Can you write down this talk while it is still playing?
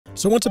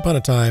So once upon a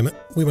time,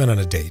 we went on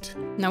a date.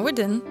 No, we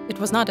didn't. It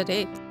was not a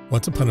date.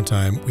 Once upon a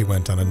time, we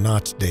went on a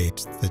not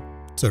date that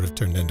sort of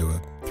turned into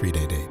a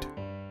 3-day date.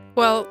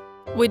 Well,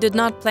 we did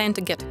not plan to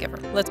get together.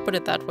 Let's put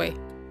it that way.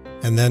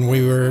 And then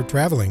we were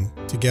traveling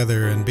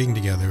together and being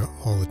together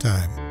all the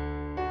time.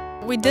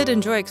 We did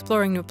enjoy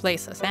exploring new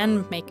places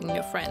and making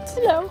new friends.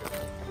 Hello.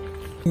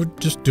 We're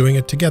just doing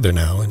it together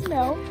now, and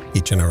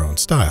each in our own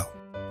style.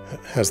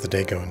 How's the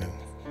day going?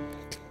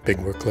 Big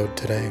workload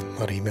today? A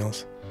lot of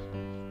emails?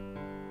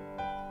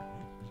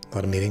 A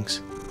lot of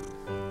meetings?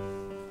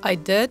 I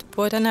did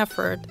put an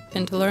effort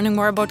into learning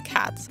more about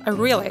cats. I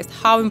realized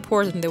how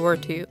important they were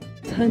to you.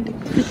 It's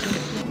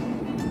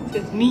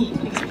me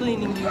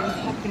explaining you what's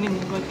happening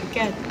about the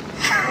cat.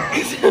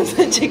 Because I'm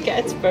such a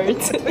catspert.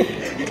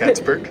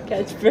 Catspert?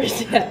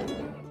 Catspert, yeah.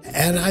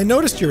 And I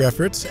noticed your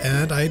efforts,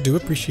 and I do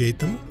appreciate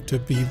them, to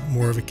be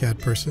more of a cat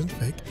person,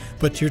 fake.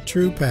 But your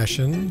true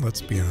passion,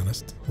 let's be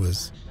honest,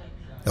 was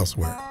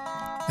elsewhere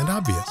and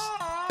obvious.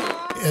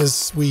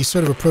 As we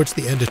sort of approached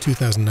the end of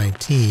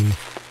 2019,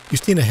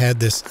 Justina had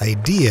this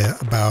idea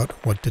about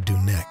what to do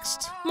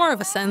next. More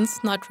of a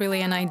sense, not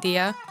really an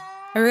idea.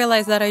 I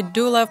realized that I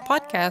do love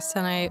podcasts,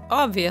 and I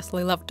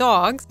obviously love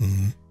dogs.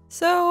 Mm-hmm.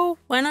 So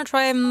why not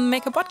try and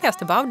make a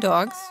podcast about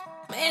dogs?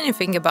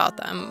 Anything about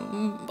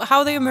them.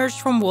 How they emerged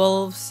from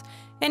wolves,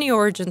 any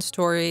origin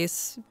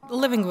stories,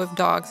 living with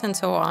dogs, and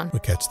so on.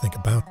 What cats think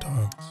about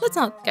dogs. Let's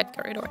not get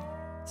carried away.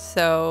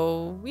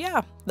 So,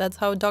 yeah, that's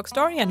how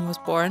Dogstorian was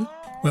born.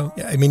 Well,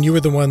 yeah, I mean, you were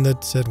the one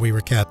that said we were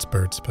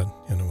catsperts, but,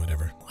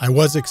 whatever. I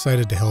was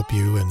excited to help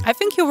you, and I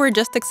think you were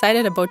just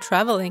excited about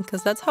traveling,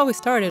 because that's how we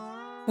started.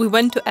 We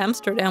went to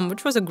Amsterdam,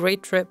 which was a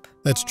great trip.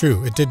 That's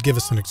true. It did give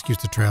us an excuse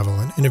to travel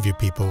and interview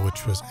people,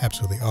 which was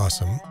absolutely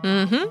awesome.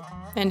 Mm-hmm.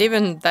 And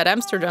even that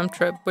Amsterdam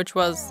trip, which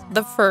was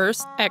the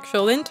first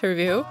actual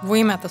interview,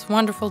 we met this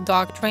wonderful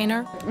dog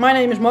trainer. My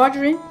name is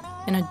Marjorie.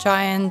 In a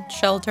giant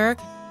shelter.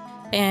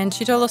 And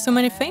she told us so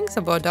many things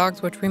about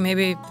dogs, which we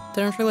maybe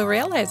didn't really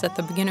realize at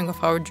the beginning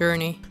of our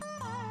journey.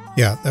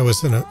 Yeah, that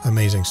was an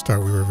amazing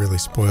start. We were really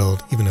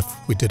spoiled, even if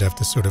we did have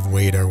to sort of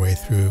wade our way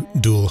through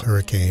dual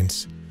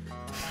hurricanes.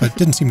 But it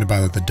didn't seem to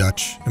bother the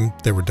Dutch. And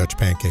there were Dutch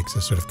pancakes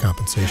as sort of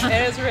compensation.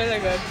 It was really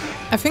good.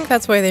 I think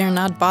that's why they are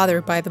not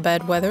bothered by the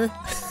bad weather.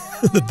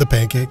 The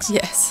pancakes?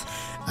 Yes.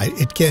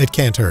 It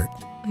can't hurt.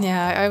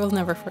 Yeah, I will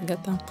never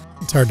forget them.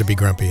 It's hard to be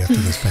grumpy after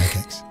those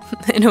pancakes.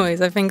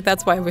 Anyways, I think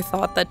that's why we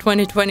thought that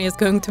 2020 is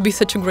going to be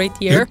such a great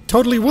year. It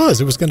totally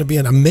was. It was going to be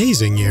an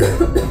amazing year.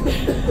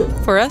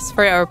 For us,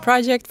 for our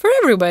project, for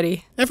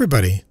everybody.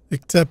 Everybody,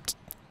 except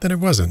that it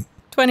wasn't.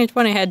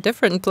 2020 had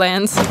different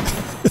plans.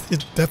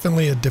 It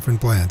definitely had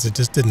different plans. It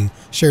just didn't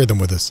share them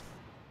with us.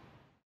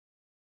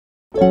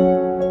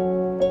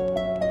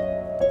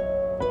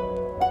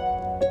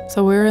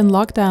 So we're in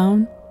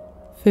lockdown,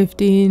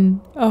 15th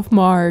of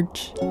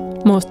March,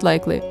 most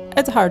likely.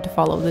 It's hard to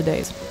follow the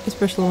days,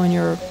 especially when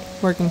you're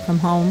working from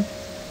home,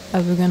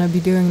 as we're gonna be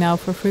doing now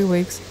for 3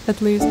 weeks,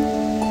 at least.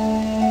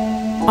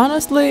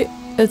 Honestly,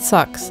 it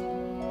sucks.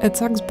 It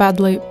sucks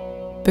badly,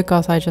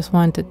 because I just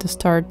wanted to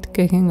start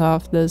kicking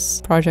off this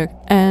project.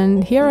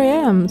 And here I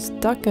am,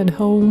 stuck at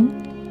home,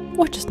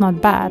 which is not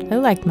bad. I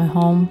like my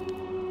home.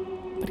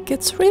 But it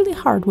gets really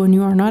hard when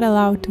you are not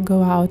allowed to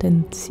go out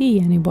and see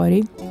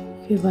anybody.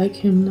 You like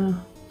him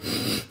now.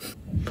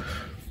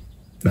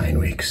 9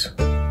 weeks.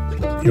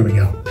 Here we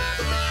go.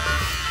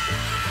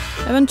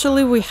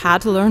 Eventually, we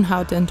had to learn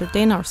how to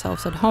entertain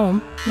ourselves at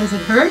home. Does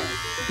it hurt?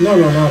 No,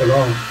 not at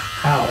all.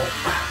 Ow.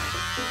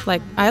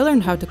 Like, I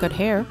learned how to cut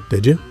hair.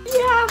 Did you?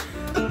 Yeah.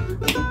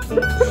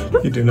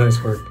 You do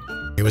nice work.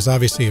 It was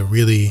obviously a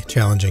really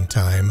challenging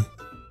time,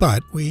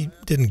 but we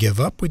didn't give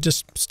up. We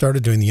just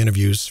started doing the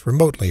interviews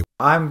remotely.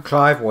 I'm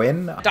Clive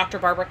Wynne. Dr.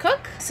 Barbara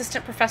Cook,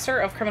 Assistant Professor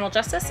of Criminal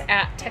Justice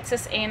at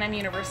Texas A&M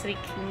University,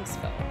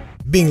 Kingsville.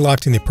 Being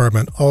locked in the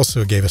apartment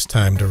also gave us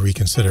time to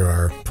reconsider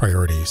our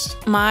priorities.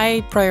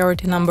 My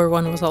priority number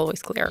 1 was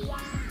always clear.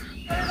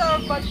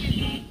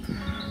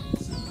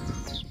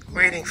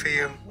 Waiting for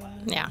you.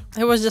 Yeah,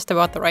 it was just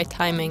about the right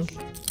timing.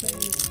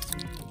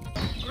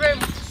 Grim.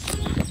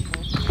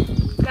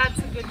 That's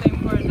a good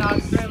name for a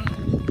dog.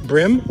 Grim.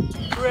 Brim?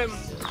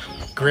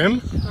 Grim.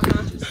 Grim?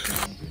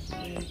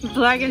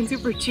 Black and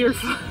super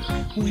cheerful.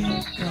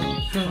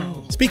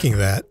 Speaking of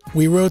that,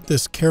 we wrote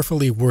this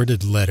carefully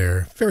worded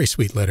letter, very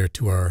sweet letter,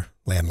 to our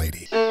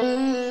landlady.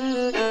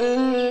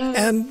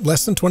 And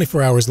less than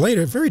 24 hours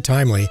later, very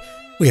timely,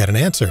 we had an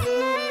answer.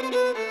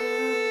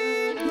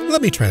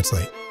 Let me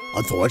translate.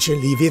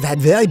 Unfortunately, we've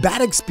had very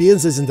bad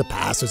experiences in the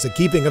past with the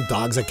keeping of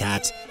dogs or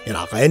cats in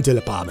our rental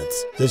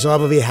apartments. The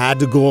trouble we had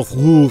to go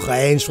through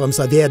ranged from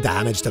severe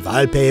damage to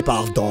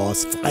wallpaper,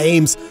 doors,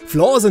 frames,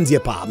 floors in the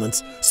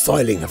apartments,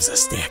 soiling of the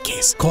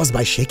staircase caused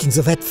by shaking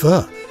the wet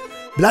fur,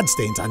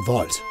 bloodstains on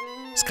walls,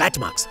 scratch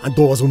marks on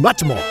doors, and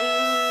much more.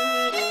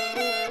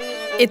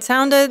 It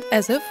sounded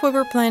as if we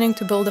were planning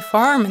to build a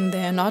farm in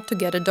there, not to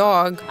get a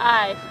dog.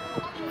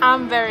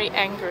 I'm very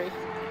angry.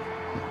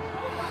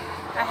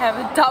 I have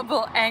a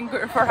double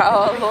anger for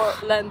our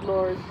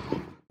landlord.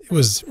 It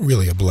was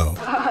really a blow.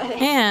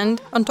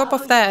 And on top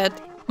of that,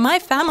 my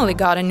family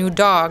got a new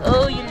dog.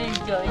 Oh, you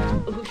little guy.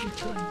 Oh, you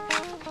guy.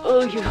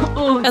 Oh, you.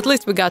 Oh. At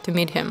least we got to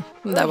meet him.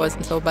 That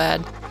wasn't so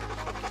bad.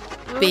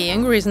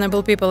 Being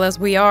reasonable people as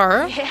we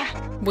are,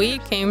 we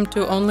came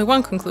to only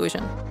one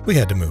conclusion. We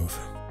had to move.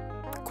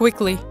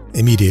 Quickly.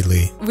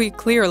 Immediately. We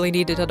clearly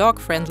needed a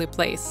dog-friendly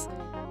place,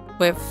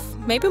 with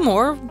maybe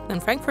more than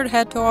Frankfurt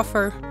had to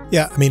offer.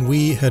 Yeah, I mean,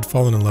 we had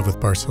fallen in love with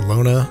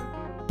Barcelona,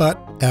 but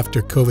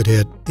after COVID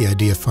hit, the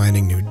idea of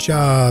finding new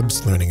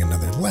jobs, learning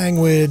another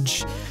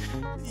language,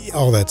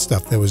 all that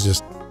stuff, that was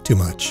just too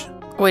much.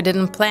 We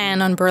didn't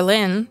plan on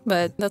Berlin,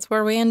 but that's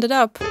where we ended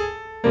up.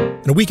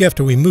 And a week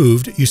after we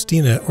moved,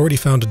 Justina already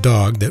found a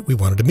dog that we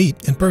wanted to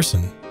meet in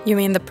person. You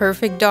mean the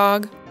perfect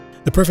dog?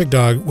 The perfect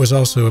dog was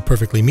also a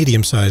perfectly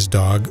medium-sized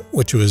dog,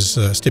 which was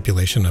a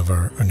stipulation of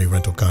our new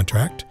rental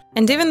contract.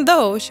 And even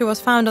though she was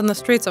found on the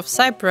streets of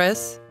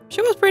Cyprus,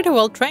 she was pretty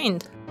well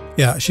trained.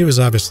 Yeah, she was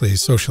obviously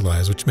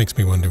socialized, which makes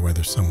me wonder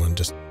whether someone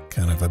just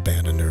kind of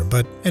abandoned her.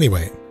 But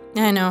anyway.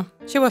 I know.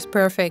 She was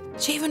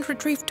perfect. She even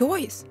retrieved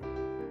toys.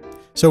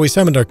 So we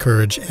summoned our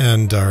courage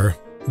and our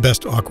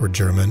best awkward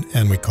German,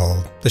 and we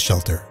called the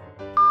shelter.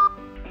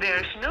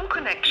 There's no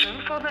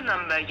connection for the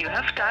number you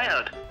have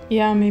dialed.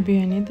 Yeah, maybe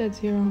I need that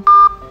 0.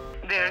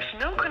 There's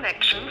no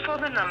connection for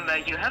the number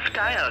you have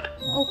dialed.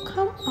 Oh,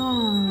 come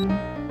on.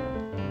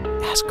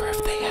 Ask her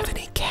if they have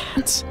any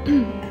cats.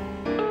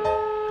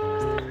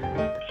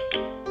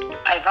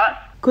 Alva?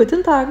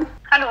 Guten Tag.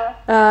 Hallo?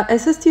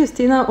 Es ist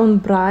Justina und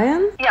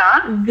Brian.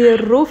 Ja? Wir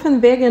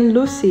rufen wegen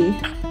Lucy.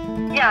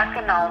 Ja,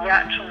 genau. Wir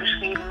hatten schon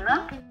geschrieben,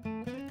 ne?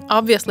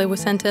 Obviously, we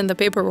sent in the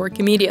paperwork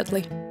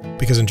immediately.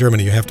 Because in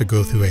Germany, you have to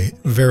go through a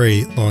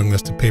very long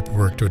list of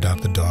paperwork to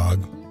adopt a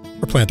dog,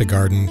 or plant a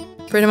garden,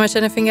 Pretty much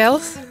anything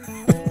else.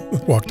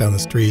 walk down the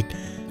street,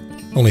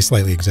 only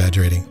slightly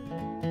exaggerating.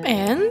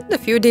 And a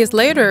few days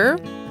later,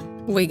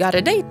 we got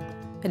a date.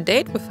 A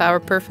date with our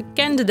perfect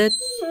candidate.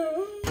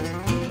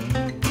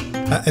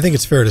 I think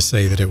it's fair to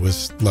say that it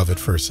was love at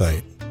first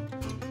sight.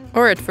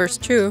 Or at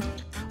first chew.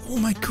 Oh,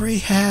 my gray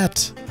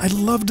hat. I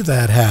loved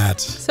that hat.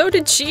 So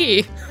did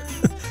she.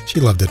 She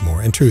loved it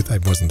more. In truth, I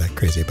wasn't that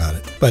crazy about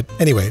it. But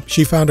anyway,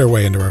 she found her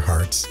way into our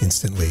hearts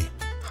instantly.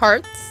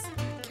 Hearts,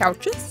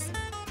 couches,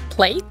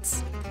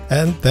 plates.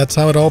 And that's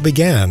how it all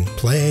began.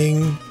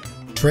 Playing,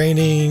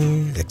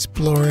 training,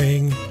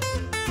 exploring.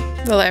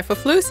 The life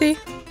of Lucy.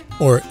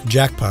 Or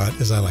jackpot,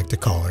 as I like to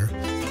call her.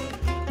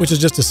 Which is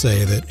just to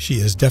say that she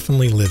is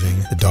definitely living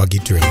the doggy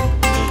dream.